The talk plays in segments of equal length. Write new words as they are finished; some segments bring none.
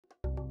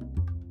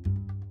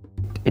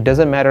It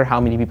doesn't matter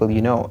how many people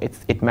you know,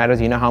 it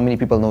matters, how many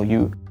people know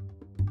you.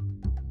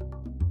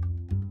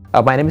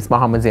 My name is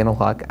Muhammad Zain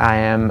Ul-Haq. I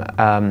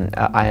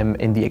am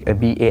in the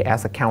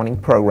BAS accounting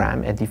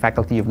program at the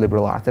Faculty of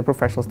Liberal Arts and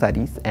Professional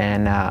Studies,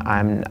 and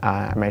I'm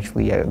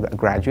actually a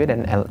graduate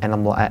and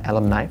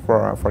alumni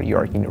for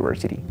York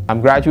University.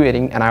 I'm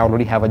graduating and I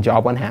already have a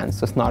job on hand,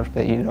 so it's not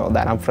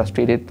that I'm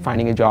frustrated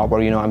finding a job, or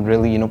I'm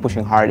really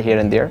pushing hard here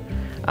and there.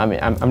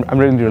 I'm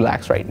really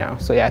relaxed right now.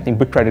 So yeah, I think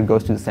big credit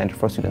goes to the Center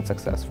for Student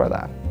Success for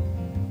that.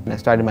 When I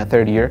started my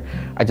third year,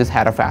 I just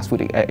had a fast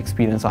food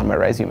experience on my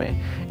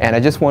resume, and I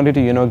just wanted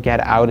to get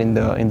out in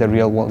the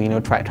real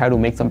world, try to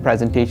make some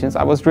presentations.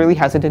 I was really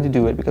hesitant to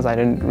do it because I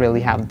didn't really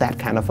have that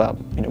kind of a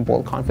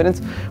bold confidence,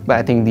 but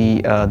I think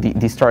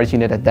the storage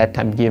unit at that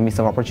time gave me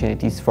some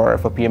opportunities for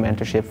peer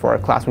mentorship, for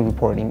classroom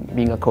reporting,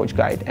 being a coach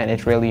guide, and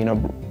it really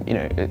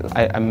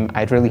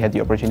I really had the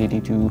opportunity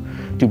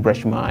to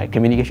brush my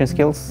communication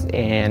skills.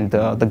 And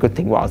the good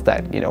thing was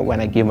that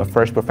when I gave my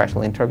first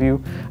professional interview,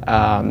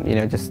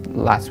 just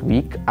last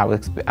week, I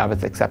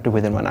was accepted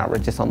within 1 hour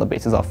just on the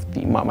basis of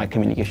my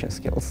communication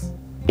skills.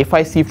 If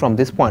I see from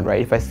this point,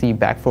 right, if I see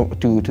back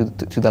to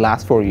the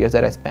last 4 years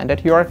that I spent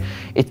at York,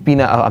 it's been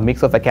a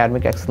mix of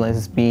academic excellence.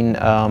 It's been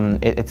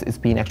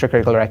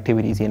extracurricular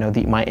activities.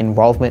 My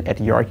involvement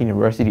at York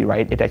University,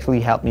 right, it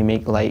actually helped me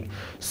make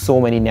so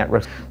many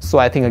networks. So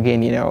I think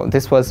again,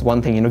 this was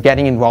one thing.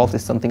 Getting involved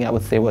is something I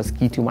would say was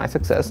key to my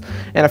success.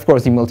 And of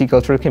course, the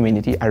multicultural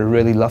community, I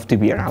really love to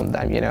be around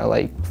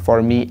them.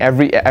 For me,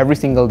 every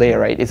single day,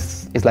 right,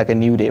 is like a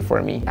new day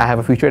for me. I have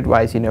a future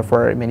advice,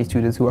 for many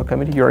students who are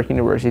coming to York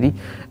University.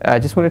 I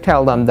just want to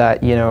tell them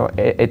that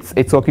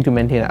it's okay to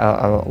maintain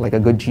a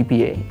good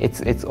GPA.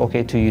 It's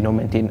okay to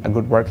maintain a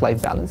good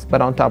work-life balance. But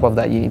on top of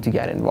that, you need to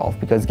get involved,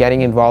 because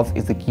getting involved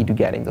is the key to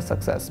getting the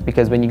success.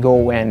 Because when you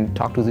go and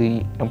talk to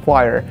the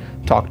employer,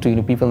 talk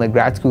to people in the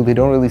grad school, they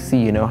don't really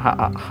see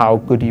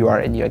how good you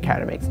are in your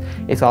academics.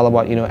 It's all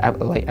about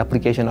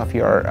application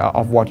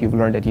of what you've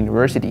learned at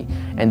university,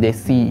 and they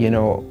see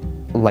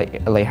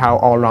like how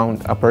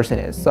all-round a person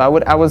is. So I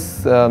would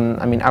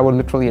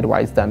literally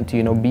advise them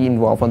to be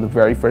involved on the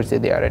very first day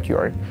they are at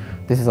York.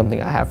 This is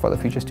something I have for the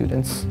future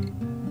students.